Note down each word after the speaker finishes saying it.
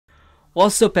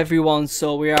What's up, everyone?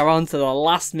 So we are on to the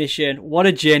last mission. What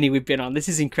a journey we've been on. This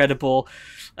is incredible.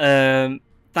 Thank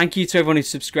you to everyone who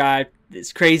subscribed.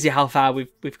 It's crazy how far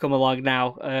we've come along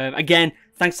now. Again,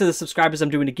 thanks to the subscribers. I'm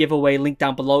doing a giveaway. Link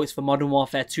down below. It's for Modern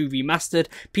Warfare 2 Remastered.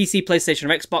 PC, PlayStation,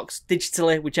 or Xbox.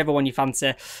 Digitally, whichever one you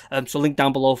fancy. So link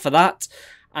down below for that.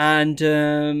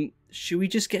 And should we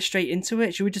just get straight into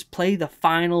it? Should we just play the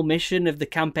final mission of the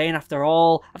campaign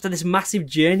after this massive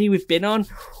journey we've been on?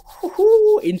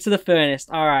 Into the furnace.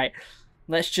 Alright.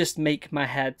 Let's just make my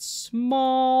head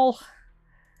small.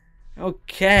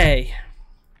 Okay.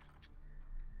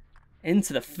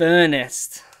 Into the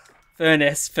furnace.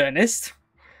 Furnace.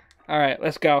 Alright,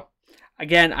 let's go.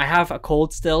 Again, I have a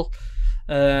cold still.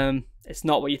 It's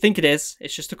not what you think it is.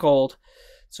 It's just a cold.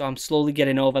 So I'm slowly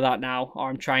getting over that now. Or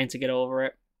I'm trying to get over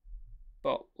it.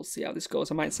 But we'll see how this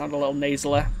goes. I might sound a little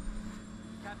nasally.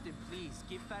 Captain, please,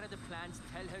 give Farah the plans,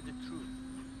 tell her the truth.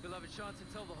 You'll have a chance to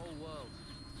tell the whole world.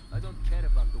 I don't care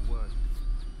about the world.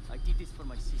 I did this for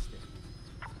my sister.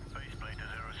 Base plane to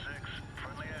 06.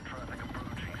 Friendly air traffic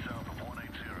approaching south of 180.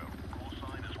 Call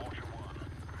sign is Watcher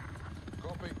 1.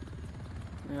 Copy.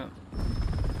 Yeah.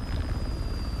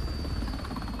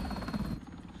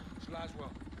 It's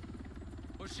Laswell.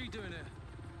 What's she doing here?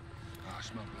 Ah, I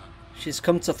smell blood. She's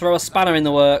come to throw a spanner in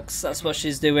the works. That's what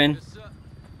she's doing.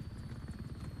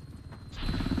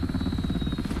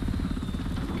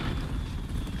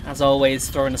 As always,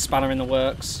 throwing a spanner in the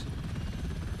works.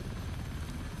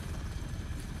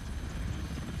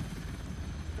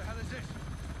 What the hell is this?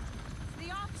 The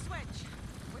off switch.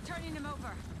 We're turning him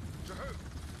over. To who?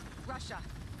 Russia.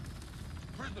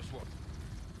 Prisoner swap.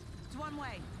 It's one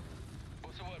way.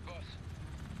 What's the word, boss?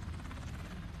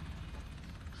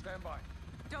 Stand by.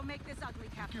 Don't make this ugly,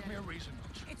 Captain. Give me a reason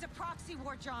not to. It's a proxy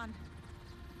war, John.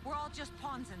 We're all just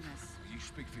pawns in this. You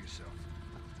speak for yourself.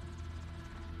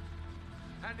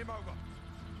 Hand him over.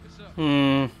 Yes,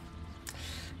 sir.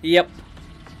 Yep.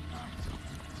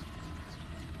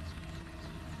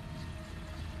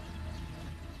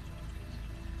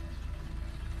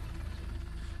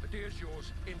 The deal's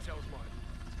yours. Intel's mine.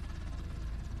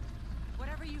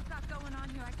 Whatever you've got going on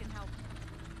here, I can help.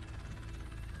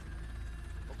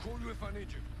 I'll call you if I need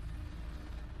you.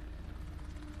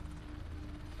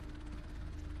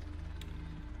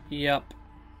 Yep.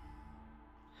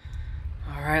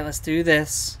 Alright, let's do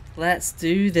this. Let's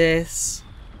do this.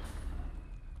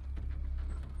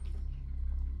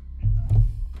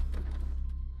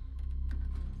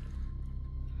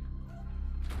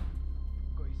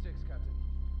 Got your six, Captain.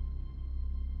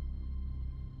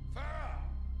 Farah!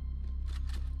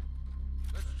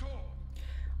 Let's talk.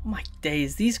 Oh my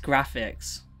days, these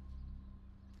graphics.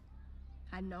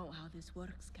 I know how this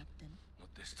works, Captain.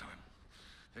 Not this time.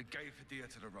 They gave Hadir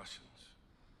to the Russians.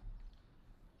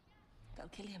 They'll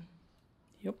kill him.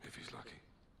 Yep. If he's lucky.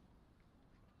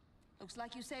 Looks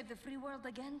like you saved the free world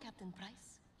again, Captain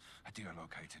Price. Hadir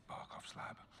located Barkov's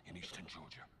lab in eastern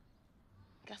Georgia.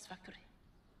 Gas factory.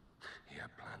 He had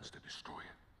plans to destroy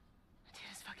it. It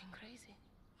is fucking crazy.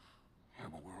 Yeah,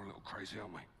 but we're a little crazy,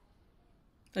 aren't we?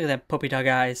 Look at them puppy dog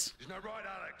eyes. Isn't that right,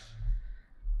 Alex?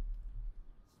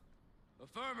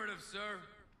 Affirmative, sir.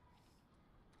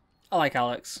 I like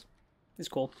Alex. He's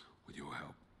cool. With your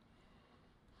help,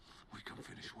 we can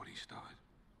finish what he started.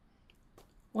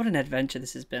 What an adventure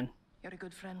this has been. You're a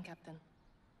good friend, Captain.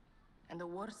 And the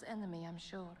worst enemy, I'm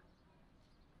sure.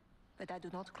 But I do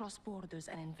not cross borders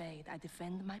and invade. I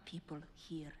defend my people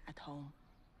here at home.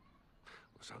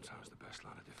 Well, sometimes the best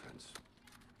line of defense.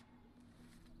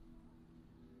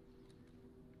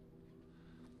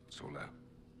 It's all there.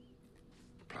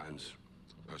 Plans,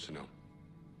 personnel.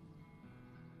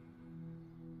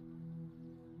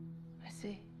 I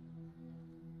see.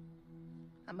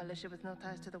 A militia with no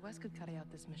ties to the West could carry out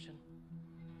this mission.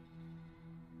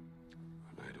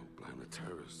 And they'd all blame the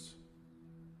terrorists,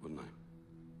 wouldn't they?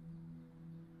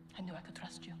 I knew I could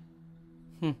trust you.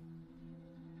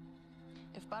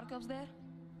 If Barkov's there,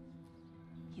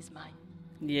 he's mine.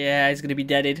 Yeah, he's gonna be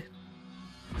deaded.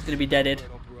 He's gonna be deaded.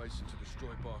 An operation to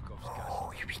destroy Barkov's gas.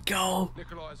 Oh, here we go.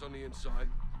 Nikolai's on the inside.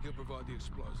 He'll provide the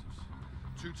explosives.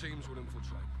 2 teams will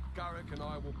infiltrate. Garrick and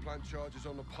I will plant charges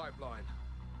on the pipeline.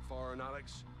 Farah and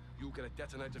Alex, you'll get a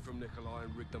detonator from Nikolai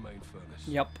and rig the main furnace.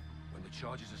 Yep. When the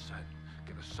charges are set,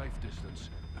 get a safe distance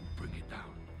and bring it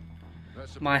down.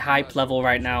 That's My hype level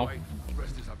right now. The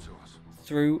rest is up to us.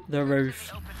 Through the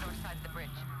roof. Open north side of the bridge.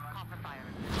 Copper fire.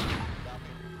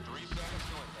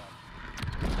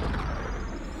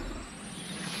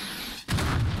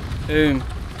 Boom.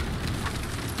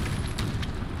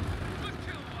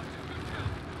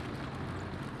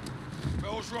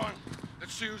 Bell's rung.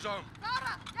 Let's see who's home.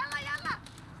 Yalla, yalla!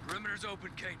 Perimeter's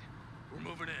open, Kate. We're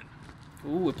moving in.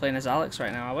 Ooh, we're playing as Alex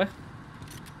right now, are we?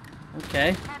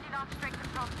 Okay. Handing off straight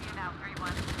control to you now,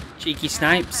 3-1. Cheeky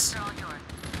snipes. All yours.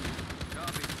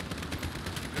 Copy.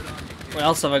 Good on you, kid. What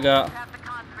else have I got? Have the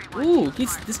con 3-1. Ooh,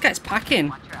 this guy's packing.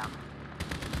 Watch your out.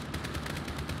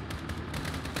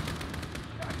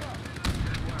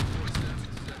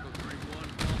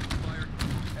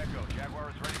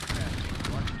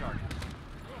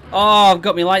 Oh, I've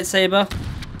got my lightsaber.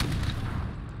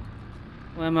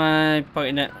 Where am I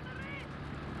pointing it?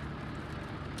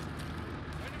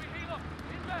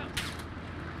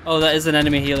 Oh, that is an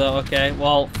enemy healer. Okay,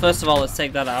 well, first of all, let's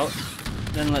take that out.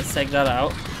 Then let's take that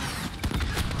out.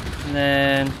 And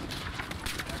then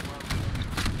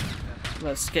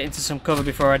let's get into some cover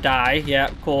before I die. Yeah,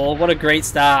 cool. What a great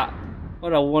start.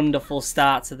 What a wonderful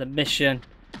start to the mission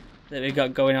that we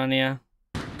got going on here.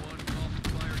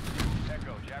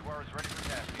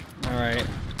 Alright.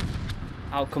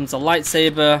 Out comes a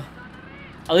lightsaber.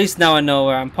 At least now I know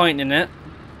where I'm pointing it.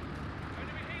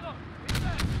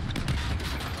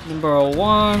 Number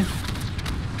 1.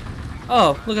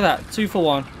 Oh, look at that. 2 for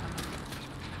 1.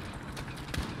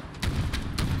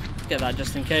 Get that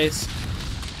just in case.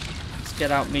 Let's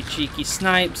get out me cheeky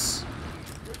snipes.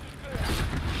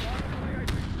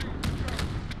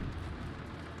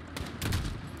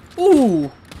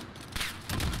 Ooh!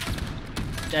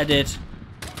 Deaded.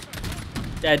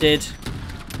 Deaded.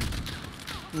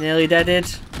 Nearly deaded.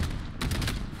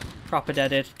 Proper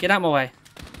deaded. Get out of my way.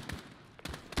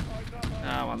 Oh,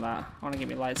 I want that. I want to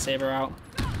get my lightsaber out.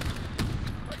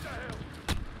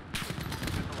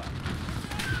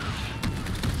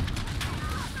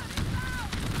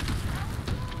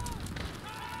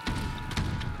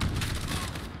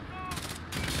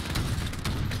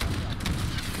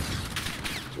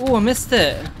 Ooh, I missed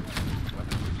it.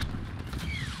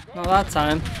 Not that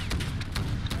time.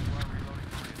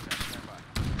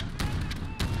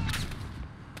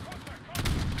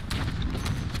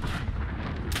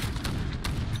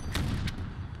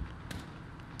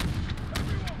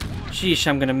 Sheesh,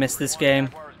 I'm gonna miss this game.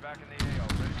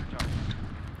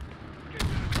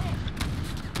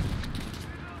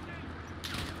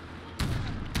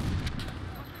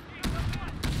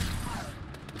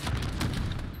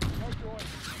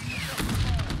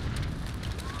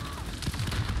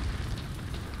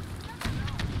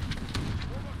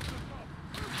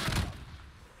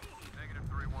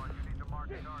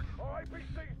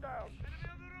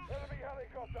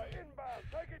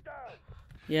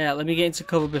 Yeah, let me get into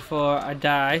cover before I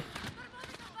die.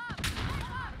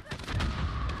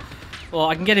 Well,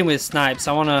 I can get in with snipes.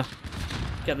 I want to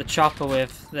get the chopper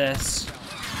with this.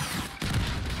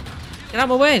 Get out of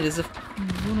my way. There's a...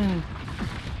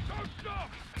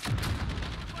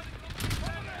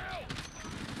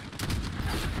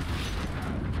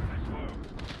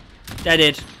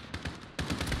 Deaded.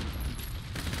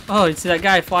 Oh, you see that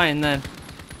guy flying then.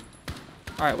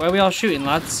 Alright, where are we all shooting,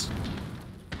 lads?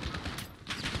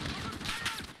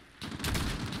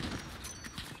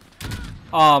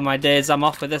 Oh my days, I'm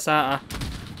off with this, aren't I?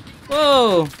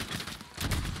 Whoa!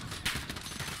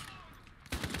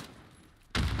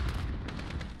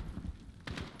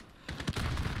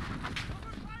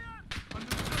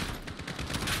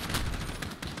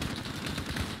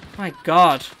 My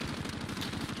God.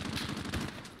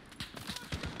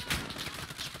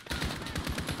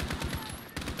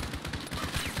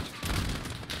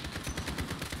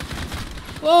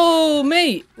 Whoa,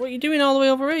 mate! What are you doing all the way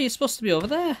over here? You're supposed to be over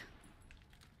there.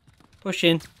 Push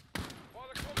in.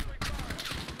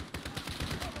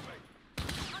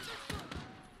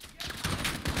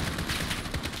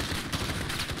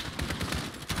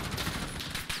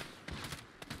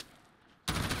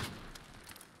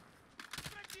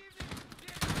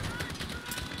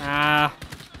 Ah.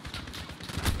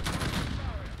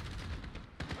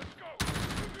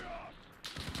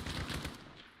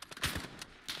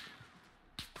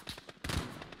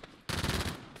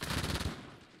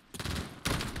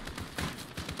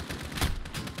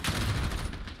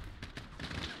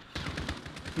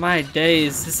 My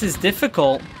days, this is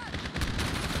difficult.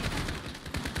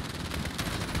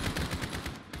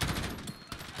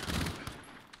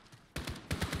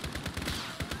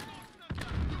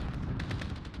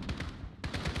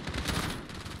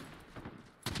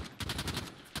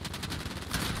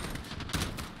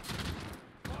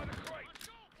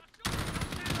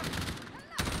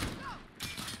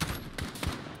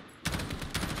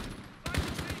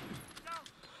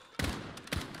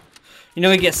 You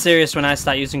know it gets serious when I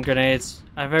start using grenades.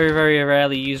 I very, very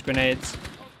rarely use grenades.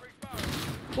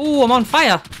 Ooh, I'm on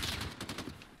fire!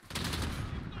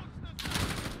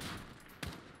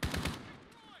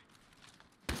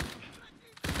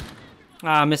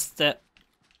 Ah, I missed it.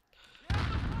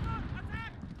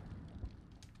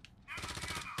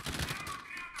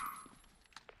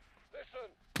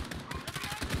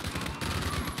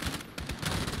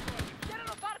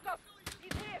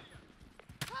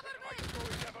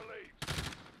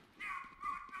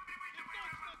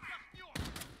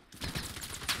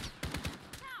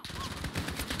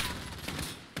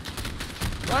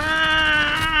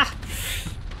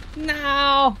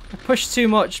 No! I pushed too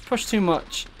much. Pushed too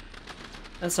much.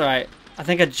 That's alright. I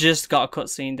think I just got a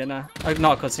cutscene, didn't I?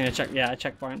 Not a cutscene, a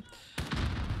checkpoint.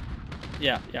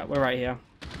 Yeah, we're right here.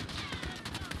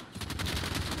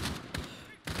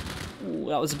 Ooh,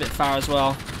 that was a bit far as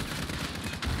well.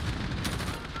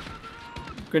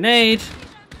 Grenade!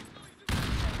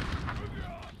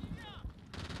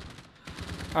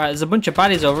 Alright, there's a bunch of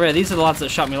baddies over here. These are the lads that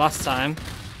shot me last time.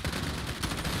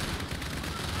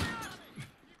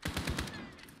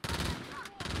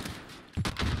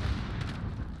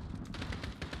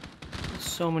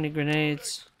 So many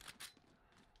grenades.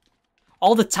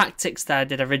 All the tactics that I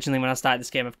did originally when I started this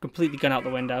game have completely gone out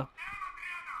the window.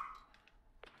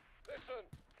 Listen.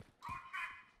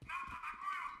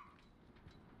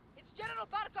 It's General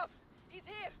Barkov. He's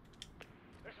here.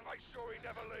 Let's make sure he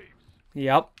never leaves.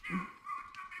 Yep.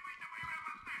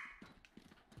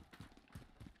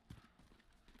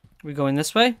 We going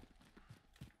this way?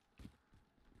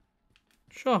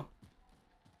 Sure.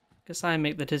 Guess I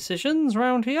make the decisions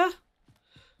around here.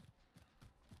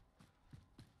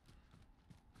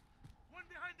 One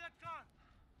behind that car.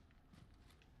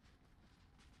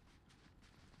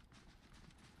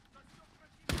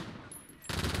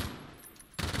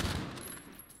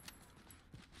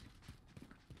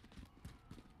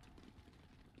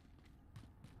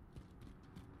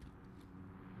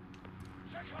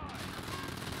 Check high.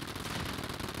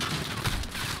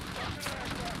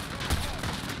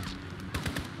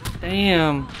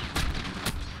 Damn.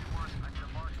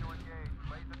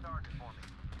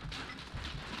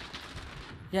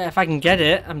 Yeah, if I can get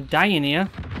it, I'm dying here.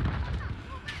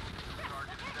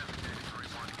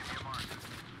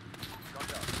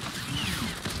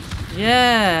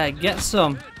 Yeah, get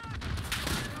some.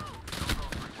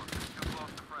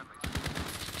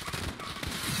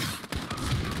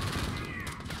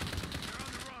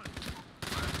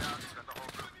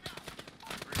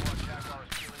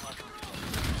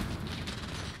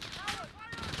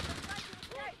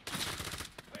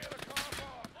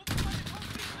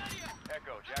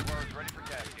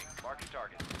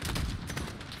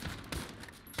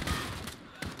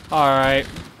 Alright.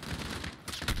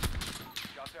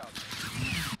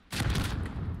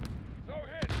 No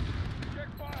hit. Check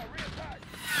fire. Reattack.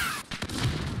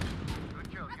 Good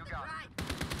kill. You got it.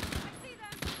 I see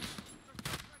them.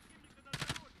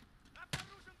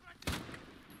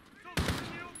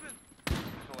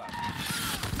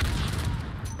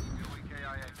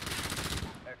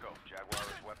 Echo. Jaguar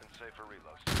is weapon safe for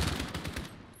reloads.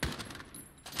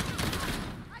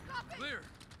 Clear.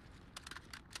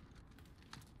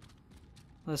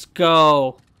 Let's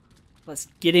go. Let's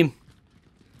get him.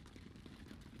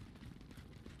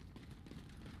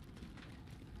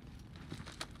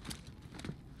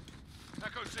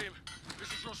 Echo team,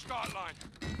 this is your start line.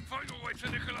 Find your way to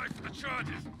Nikolai for the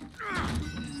charges.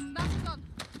 That's done.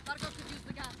 Barkov could use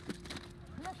the gas.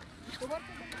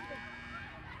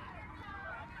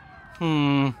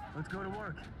 Let's go to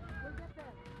work.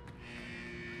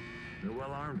 They're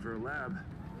well armed for a lab.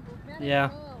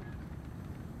 Yeah.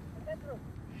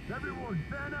 Everyone,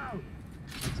 fan out!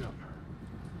 What's up?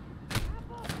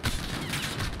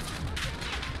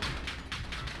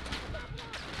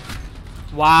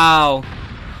 Wow.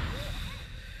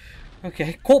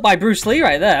 Okay, caught by Bruce Lee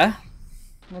right there.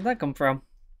 Where'd that come from?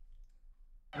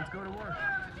 Let's go to work.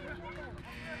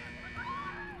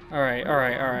 Alright.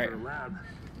 For a lab.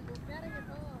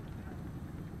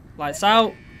 Lights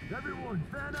out. Everyone,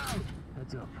 fan out!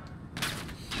 Heads up.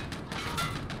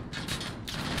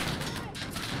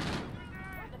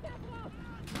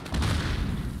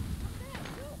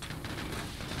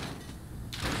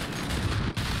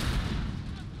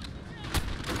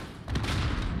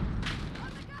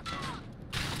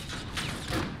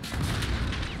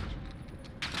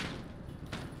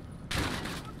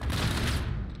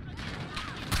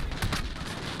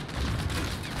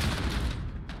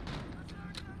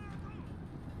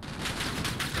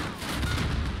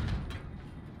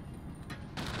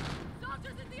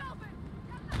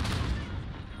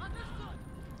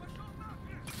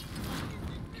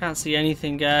 Can't see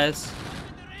anything, guys.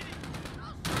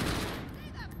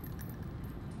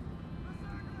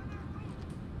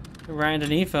 Right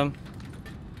underneath him.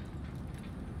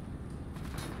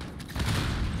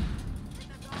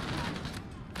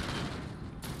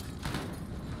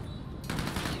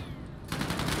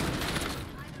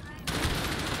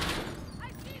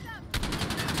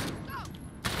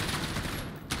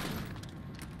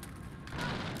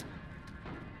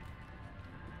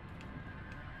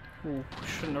 Ooh,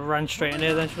 shouldn't have run straight in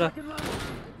here then, should I?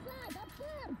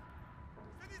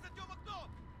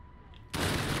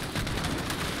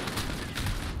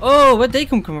 Oh, where'd they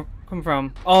come come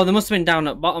from? Oh, they must have been down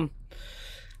at bottom.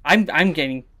 I'm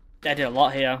getting deaded a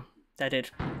lot here. Deaded.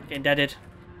 Getting deaded.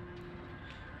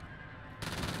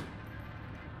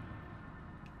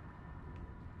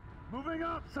 Moving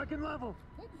up, second level.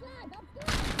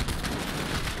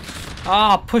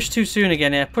 Ah, oh, push too soon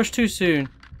again here. Push too soon.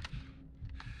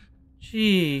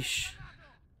 Sheesh.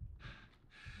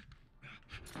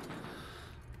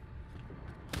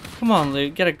 Come on,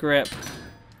 Luke. Get a grip.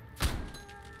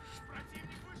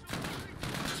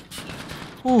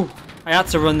 Ooh. I had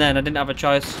to run then. I didn't have a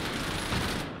choice.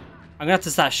 I'm gonna have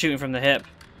to start shooting from the hip.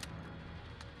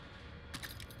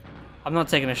 I'm not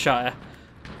taking a shot here.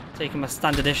 I'm taking my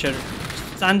standard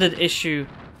issue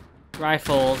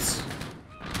rifles.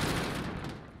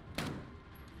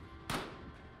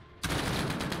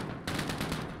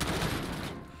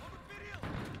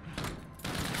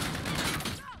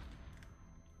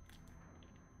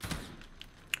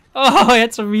 Oh, I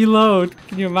had to reload.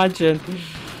 Can you imagine?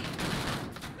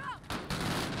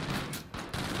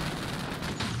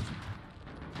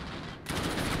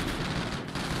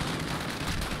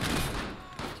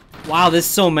 Wow, there's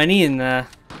so many in there.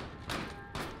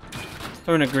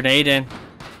 Throwing a grenade in.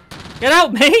 Get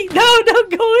out, mate! No,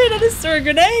 don't go in! I just threw a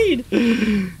grenade!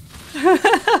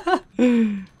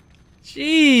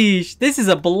 Sheesh. This is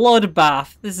a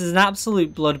bloodbath. This is an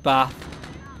absolute bloodbath.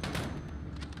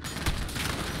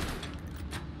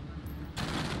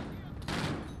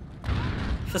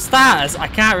 For starters, I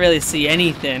can't really see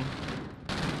anything.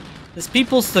 There's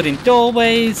people stood in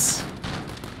doorways.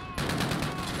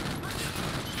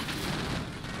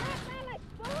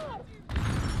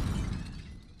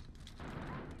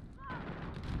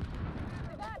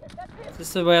 Is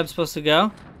this the way I'm supposed to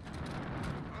go?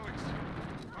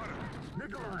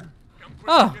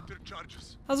 Oh!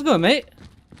 How's it going, mate?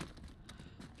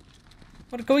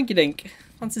 What a goinky dink.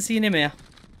 Fancy seeing him here.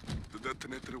 The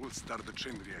detonator will start the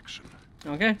chain reaction.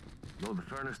 Okay. Load the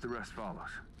furnace, the rest follows.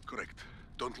 Correct.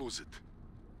 Don't lose it.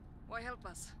 Why help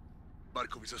us?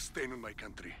 Barkov is a stain on my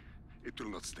country. It will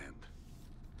not stand.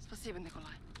 Спасибо,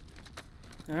 Nikolai.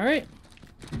 Alright.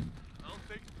 I'll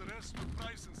take the rest with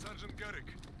Price and Sergeant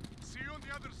Garrick. See you on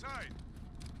the other side.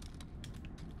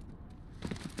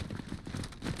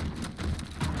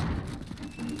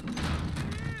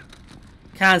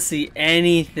 Can't see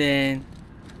anything.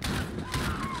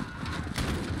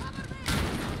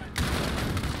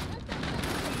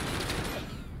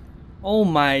 Oh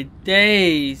my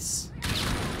days.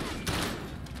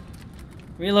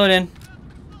 Reloading.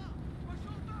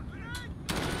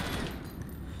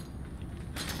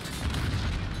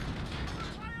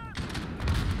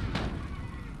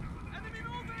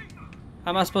 How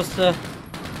am I supposed to...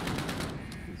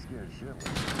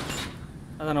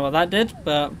 I don't know what that did,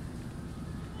 but...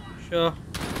 Sure.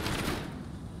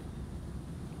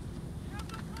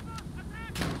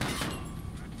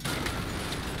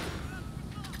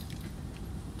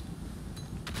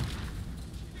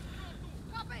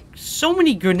 So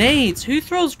many grenades! Who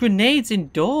throws grenades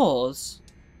indoors?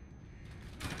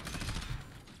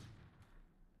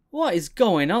 What is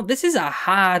going on? This is a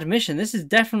hard mission. This is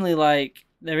definitely like...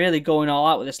 They're really going all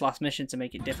out with this last mission to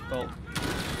make it difficult.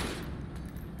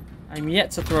 I'm yet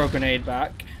to throw a grenade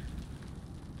back.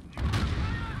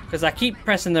 Because I keep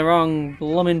pressing the wrong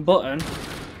blooming button. Is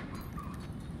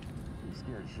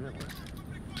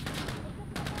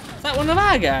that one of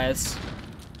our guys?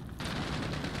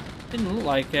 Didn't look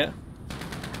like it.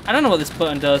 I don't know what this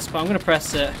button does, but I'm going to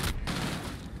press it.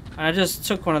 And I just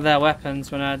took one of their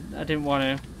weapons when I didn't want to.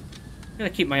 I'm going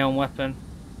to keep my own weapon.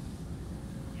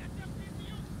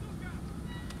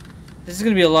 This is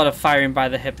going to be a lot of firing by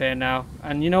the hip here now.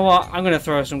 And you know what? I'm going to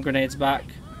throw some grenades back.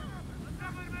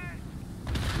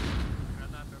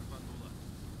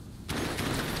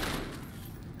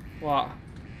 What?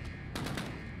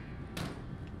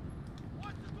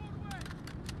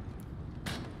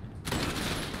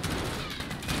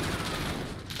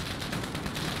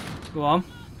 Go on.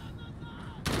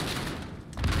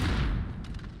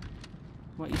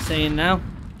 What are you saying now?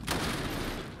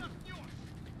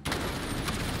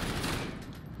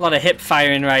 A lot of hip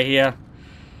firing right here.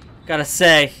 Gotta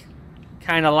say,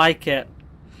 kind of like it.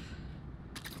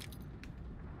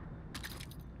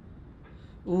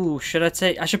 Ooh, should I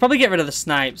take... I should probably get rid of the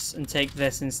snipes and take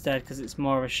this instead because it's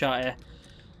more of a shot here.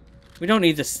 We don't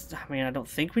need this... I mean, I don't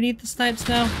think we need the snipes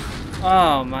now.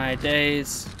 Oh my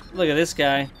days. Look at this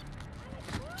guy.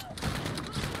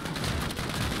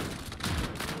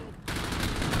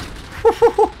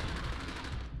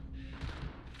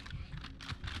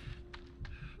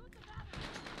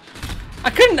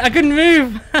 I couldn't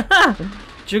move.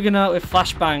 Juggernaut with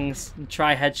flashbangs and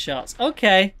try headshots.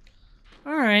 Okay.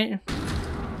 Alright.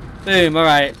 Boom,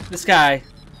 alright. This guy.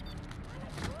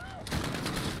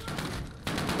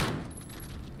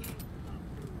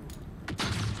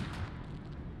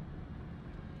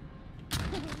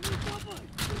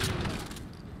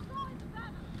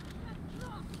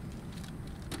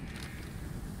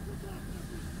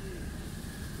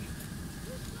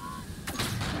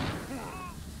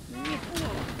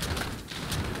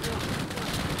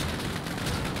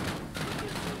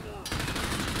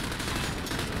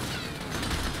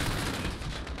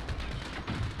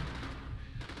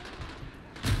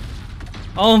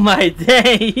 Oh my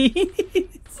days!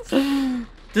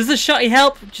 Does the shotty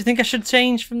help? Do you think I should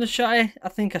change from the shotty? I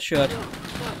think I should.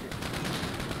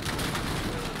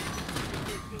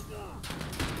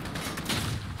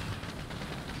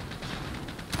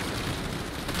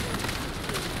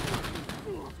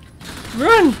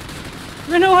 Run!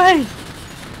 Run away!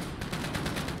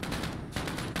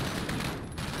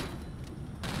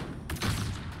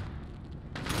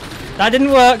 That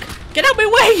didn't work! Get out of my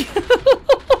way!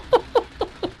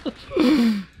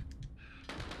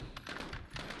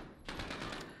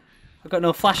 I've got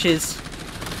no flashes.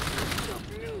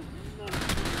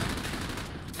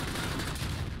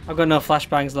 I've got no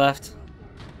flashbangs left.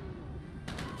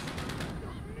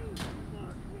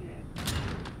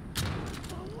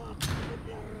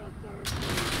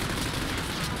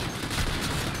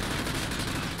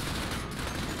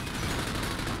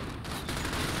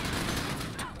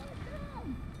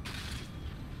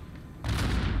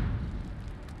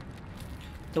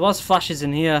 There was flashes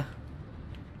in here.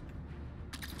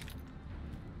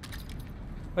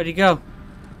 Where'd he go?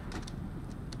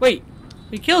 Wait,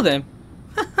 we killed him.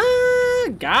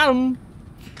 Got him.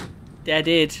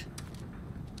 Deaded.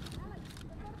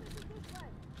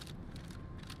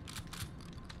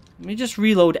 Let me just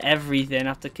reload everything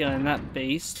after killing that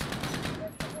beast.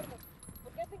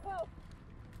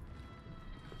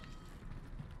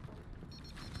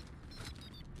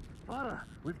 Farah,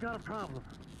 we've got a problem.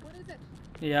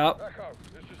 Yep. Echo,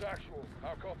 this is Actual.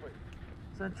 How copy?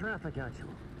 Send traffic, Actual.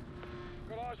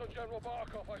 Got eyes on General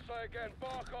Barkov. I say again,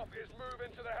 Barkov is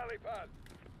moving to the helipad.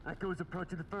 Echo's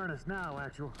approaching the furnace now,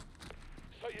 Actual.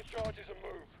 Set your charges and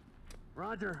move.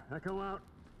 Roger, Echo out.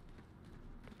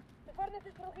 The furnace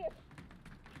is through here.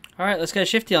 Alright, let's get a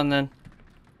shifty on then.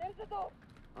 There's the door.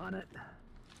 On it.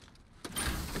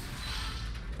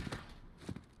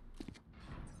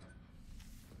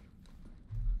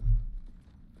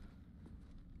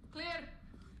 Clear.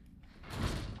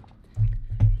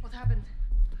 What happened?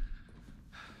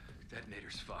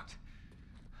 Detonator's fucked.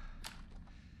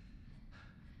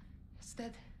 It's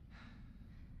dead.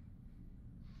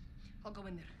 I'll go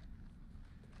in there.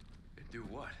 Do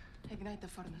what? Ignite the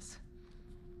furnace.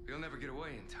 You'll never get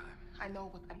away in time. I know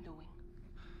what I'm doing.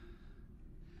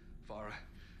 Farah,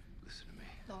 listen to me.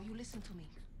 No, you listen to me.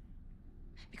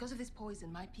 Because of this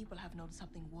poison, my people have known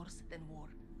something worse than war.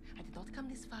 I did not come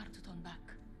this far to turn back.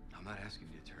 I'm not asking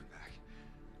you to turn back.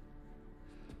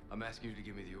 I'm asking you to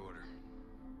give me the order.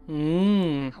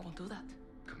 Mmm. I won't do that.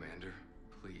 Commander,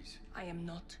 please. I am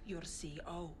not your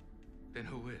CO. Then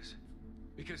who is?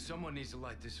 Because someone needs to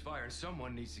light this fire and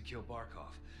someone needs to kill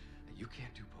Barkov. And you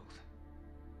can't do both.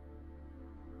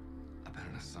 I've been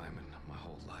an assignment my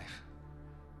whole life.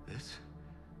 This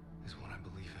is what I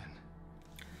believe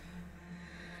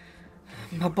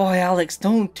in. My boy Alex,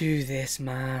 don't do this,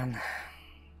 man.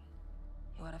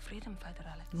 You are a freedom fighter,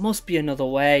 Alex. There must be another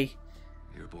way.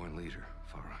 You're a born leader,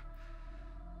 Farah.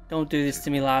 Don't do this to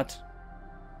me, lad.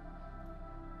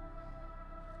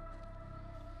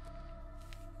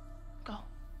 Go.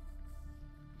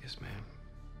 Yes, ma'am.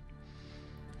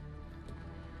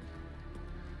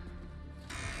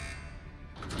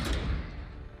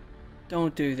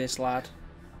 Don't do this, lad.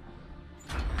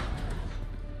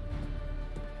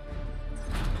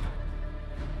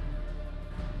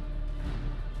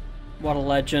 What a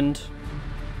legend.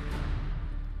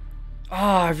 Oh,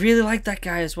 I really like that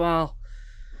guy as well.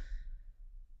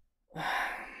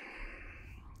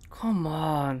 Come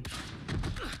on.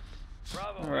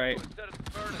 Bravo. Alright. Instead of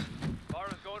the furnace,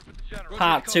 Farah's going for the general.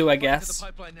 Part 2, I To guess. the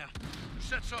pipeline now.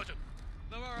 Set, Sergeant.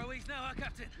 No ROEs now, huh,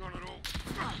 Captain? Not at all.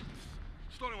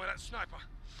 Starting with that sniper.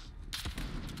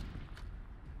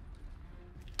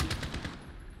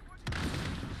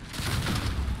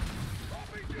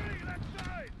 RPG, left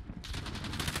side.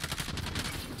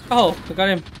 Oh, I got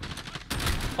him.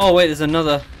 Oh, wait, there's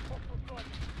another.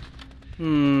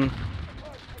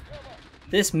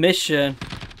 This mission.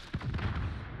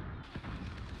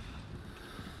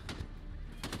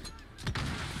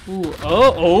 Ooh,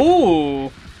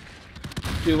 oh.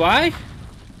 Do I?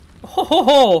 Ho ho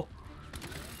ho.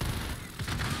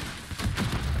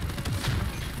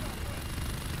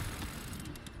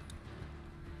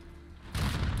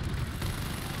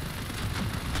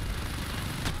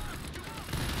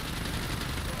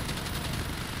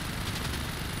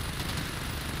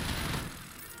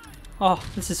 Oh,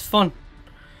 this is fun.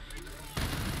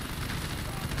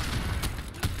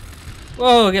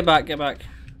 Whoa, get back, get back.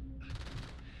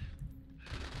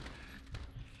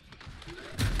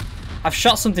 I've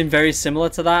shot something very similar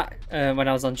to that when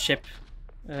I was on ship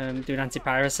doing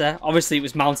anti-piracy. Obviously it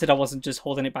was mounted, I wasn't just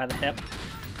holding it by the hip.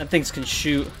 And things can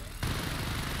shoot.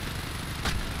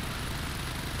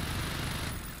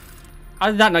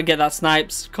 How did that not get that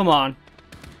snipes? Come on.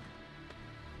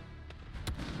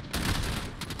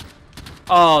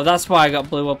 Oh, that's why I got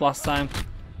blew up last time.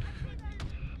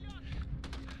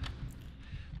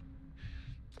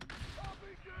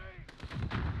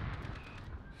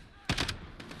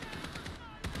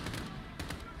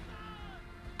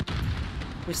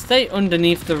 We stay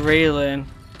underneath the railing.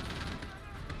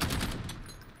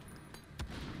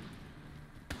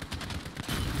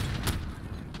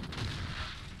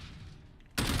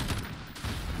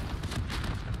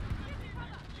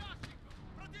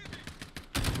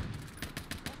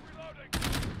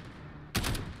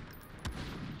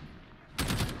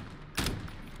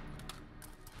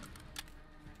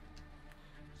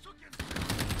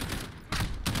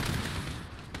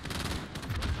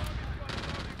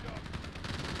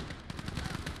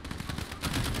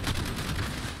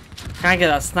 Can't get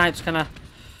that snipes, can I?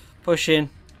 Push in.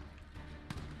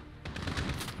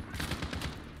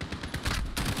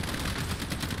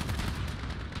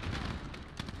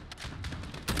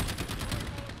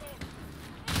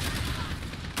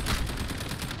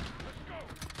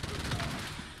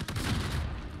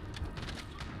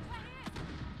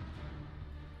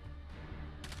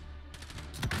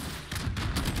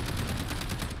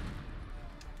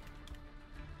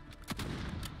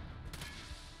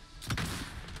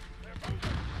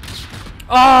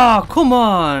 Oh, come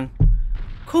on.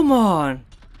 Come on.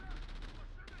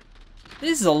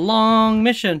 This is a long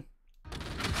mission.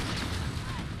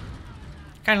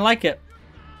 Kind of like it.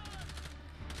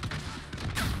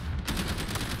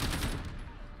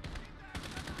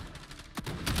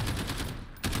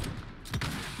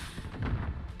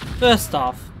 First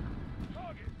off,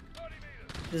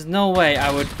 there's no way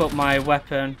I would put my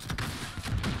weapon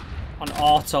on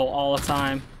auto all the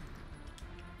time.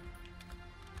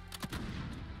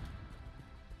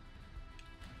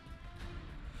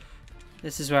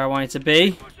 This is where I want it to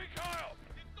be.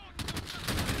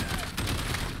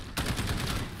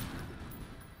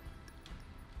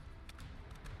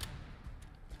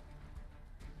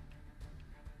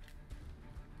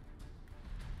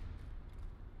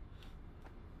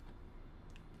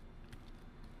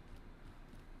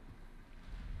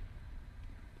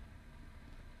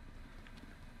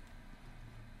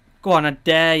 Go on, I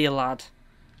dare you, lad.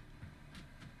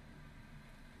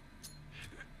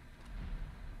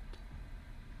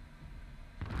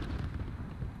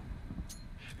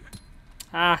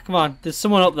 Ah, come on. There's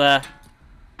someone up there.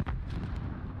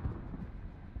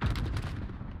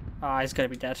 Ah, he's gotta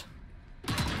be dead.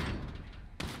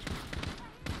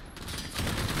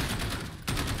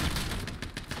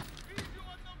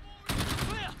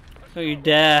 Don't you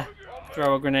dare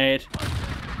throw a grenade.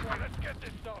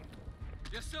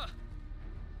 Yes, sir.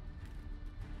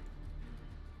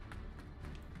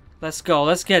 Let's go.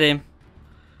 Let's get him.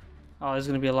 Oh, there's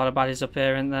gonna be a lot of baddies up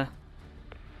here, isn't there?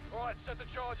 Right, set the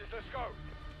charges, let's go.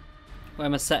 Where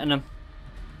am I setting them?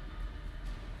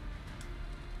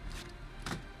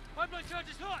 Pipeline charge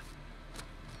is hot.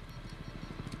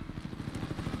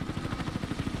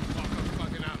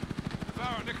 Fucking out.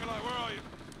 Farah, Nikolai, where are you?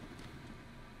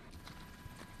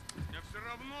 Я все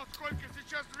равно, сколько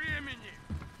сейчас времени.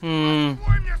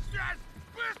 Твой мне связь!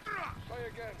 Быстро! Say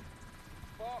again.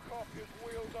 Barkov is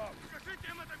wheeled up. Скажите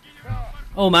им это, генерал.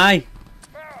 Oh my!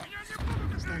 Меня не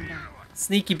будут игнорировать.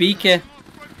 Sneaky beaker.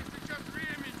 Сколько сейчас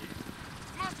времени?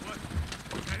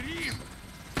 Рим!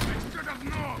 Все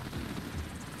давно!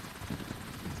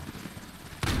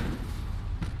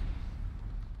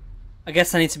 I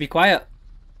guess I need to be quiet.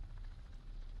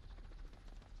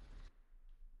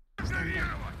 I've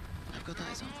got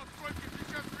eyes on. Сколько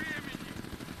сейчас времени?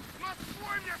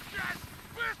 Твой мне связь!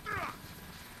 Быстро!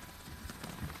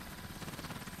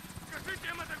 Скажите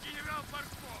им это, генерал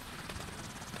Барков.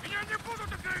 Меня не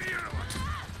будут игнорировать.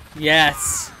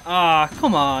 Yes. Ah,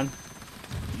 come on.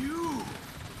 You!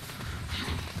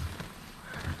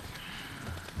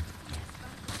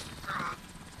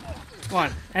 Come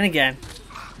on. And again.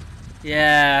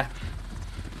 Yeah.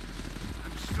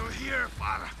 I'm still here,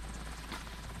 Farah.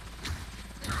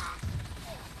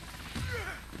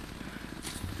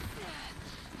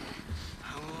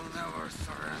 I will never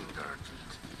surrender to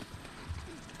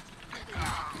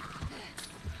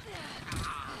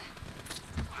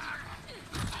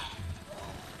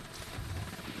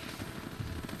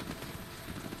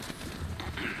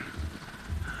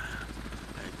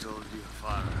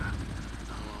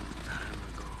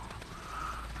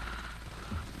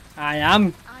I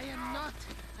am. I am not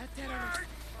a terrorist.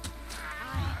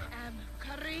 I am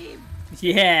Karim.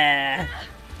 Yeah.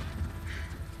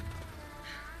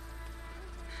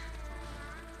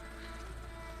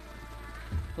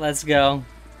 Let's go.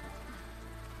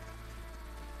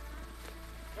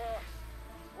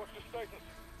 What's the status?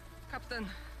 Captain,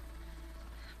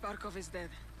 Barkov is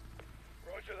dead.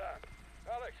 Roger that.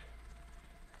 Alex,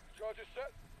 charges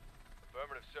set?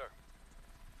 Affirmative, sir.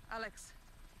 Alex,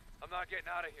 I'm not getting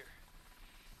out of here.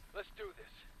 Let's do this.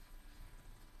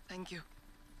 thank you.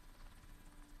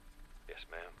 Yes,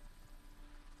 ma'am.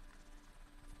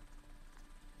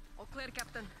 All clear,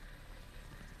 Captain.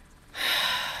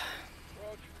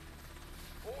 Roger.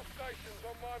 All stations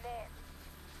on my mark.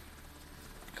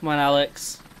 Come on,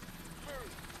 Alex. 2,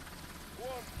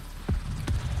 1.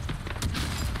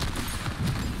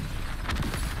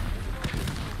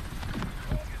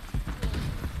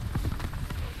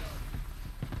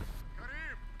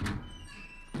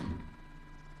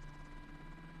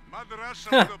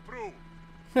 Madrasa approved.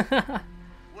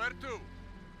 Where to?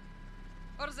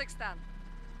 Urzikstan.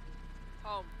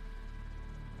 Home.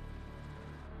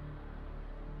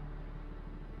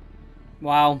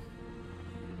 Wow.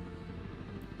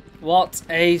 What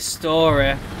a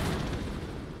story.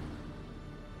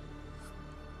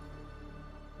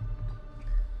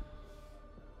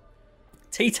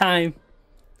 Tea time.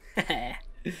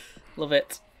 Love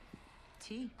it.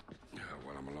 Tea. Yeah,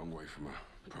 well, I'm a long way from a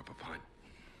proper pint.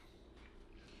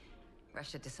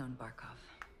 Russia disowned Barkov.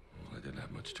 Well, they didn't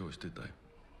have much choice, did they?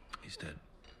 He's dead.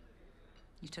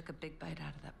 You took a big bite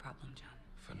out of that problem, John.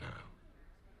 For now.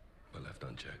 But left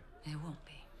unchecked. It won't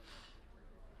be.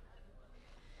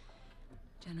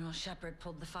 General Shepard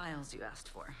pulled the files you asked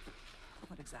for.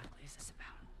 What exactly is this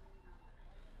about?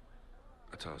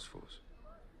 A task force.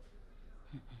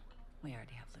 We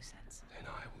already have loose ends. Then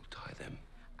I will tie them.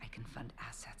 I can fund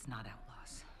assets, not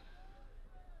outlaws.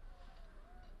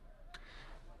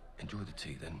 Enjoy the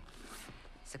tea, then.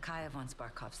 Sakayev wants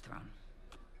Barkov's throne.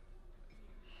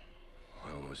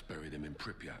 I almost buried him in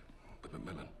Pripyat with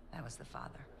Macmillan. That was the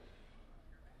father.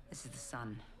 This is the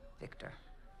son, Victor.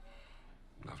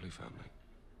 Lovely family.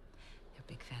 They're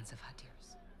big fans of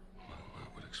Hadir's. Well,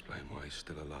 that would explain why he's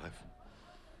still alive.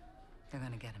 They're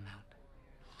gonna get him out.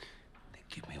 Then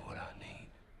give me what I need.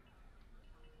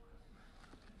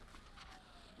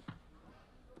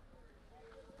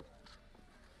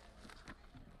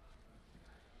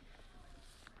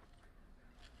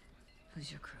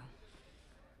 Who's your crew?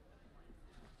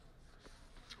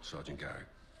 Sergeant Garrick.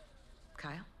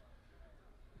 Kyle?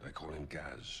 They call him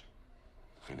Gaz.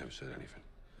 He never said anything.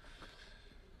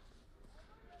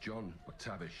 John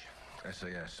McTavish,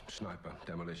 SAS, sniper,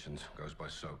 demolitions, goes by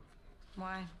Soap.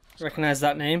 Why? Recognize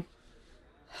that name?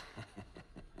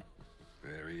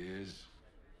 There he is.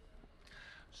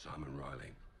 Simon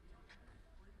Riley.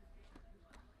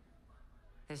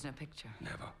 There's no picture.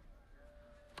 Never.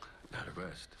 Now the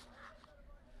rest.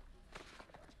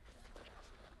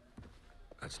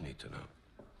 That's neat to know.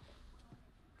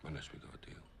 Unless we got a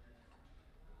deal.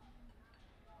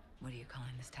 What are you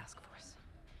calling this task force?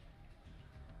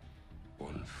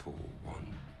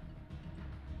 141.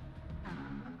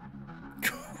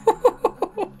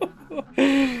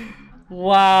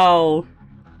 Wow.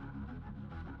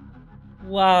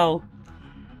 Wow.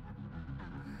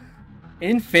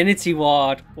 Infinity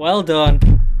Ward. Well done.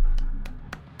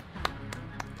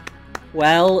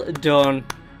 Well done.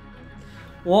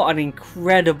 What an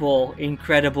incredible,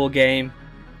 incredible game.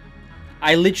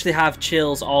 I literally have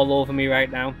chills all over me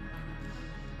right now.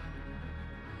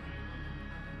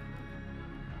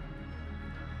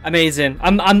 Amazing.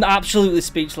 I'm absolutely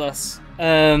speechless.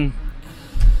 I'm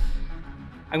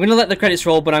gonna let the credits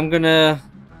roll, but I'm gonna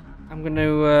let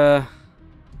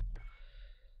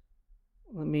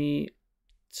me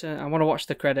I want to watch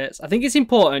the credits. I think it's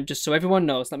important, just so everyone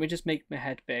knows. Let me just make my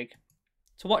head big.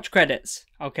 To watch credits,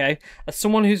 okay? As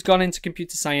someone who's gone into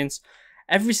computer science,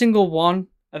 every single one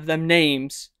of them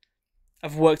names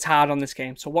have worked hard on this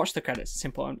game. So watch the credits. It's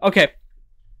important. Okay.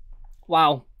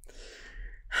 Wow.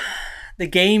 The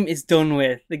game is done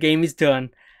with. The game is done.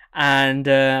 And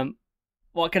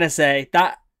what can I say?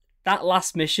 That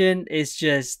last mission is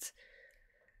just...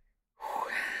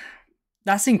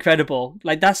 That's incredible.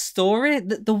 Like, that story,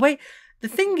 the way... The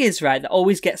thing is, right, that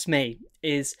always gets me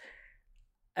is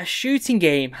a shooting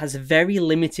game has very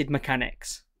limited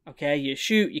mechanics. Okay, you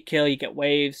shoot, you kill, you get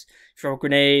waves, throw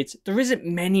grenades. There isn't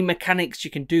many mechanics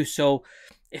you can do. So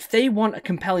if they want a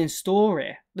compelling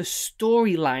story, the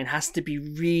storyline has to be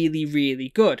really, really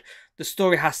good. The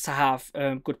story has to have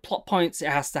good plot points. It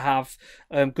has to have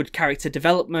good character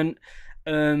development.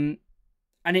 And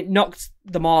and it knocked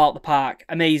them all out the park.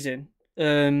 Amazing.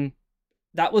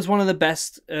 That was one of the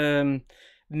best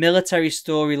military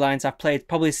storylines I've played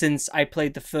probably since I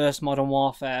played the first Modern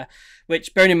Warfare.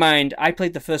 Which, bearing in mind, I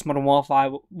played the first Modern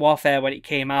Warfare when it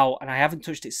came out, and I haven't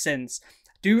touched it since.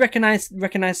 Do recognize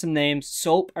some names.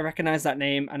 Soap, I recognize that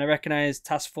name, and I recognize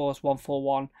Task Force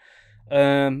 141.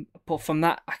 But from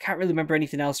that, I can't really remember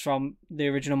anything else from the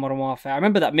original Modern Warfare. I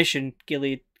remember that mission,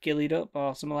 Gillied Up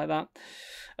or something like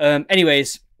that.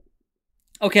 Anyways,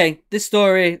 okay, this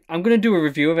story, I'm gonna do a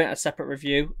review of it, a separate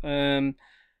review.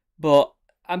 But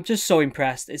I'm just so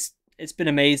impressed. It's been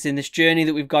amazing, this journey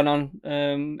that we've gone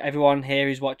on. Everyone here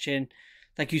who's watching,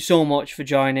 thank you so much for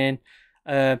joining.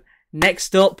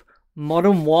 Next up,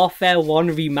 Modern Warfare 1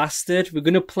 Remastered. We're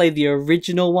going to play the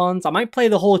original ones. I might play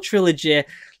the whole trilogy.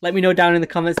 Let me know down in the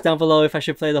comments down below if I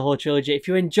should play the whole trilogy. If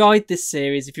you enjoyed this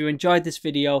series, if you enjoyed this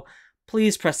video,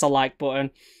 please press the like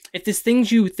button. If there's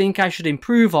things you think I should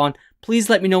improve on, please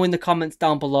let me know in the comments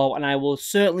down below, and I will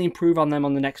certainly improve on them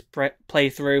on the next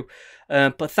playthrough.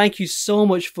 But thank you so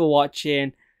much for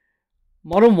watching.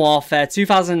 Modern Warfare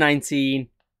 2019,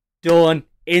 done,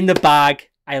 in the bag.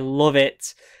 I love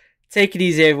it. Take it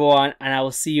easy, everyone, and I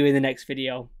will see you in the next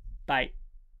video. Bye.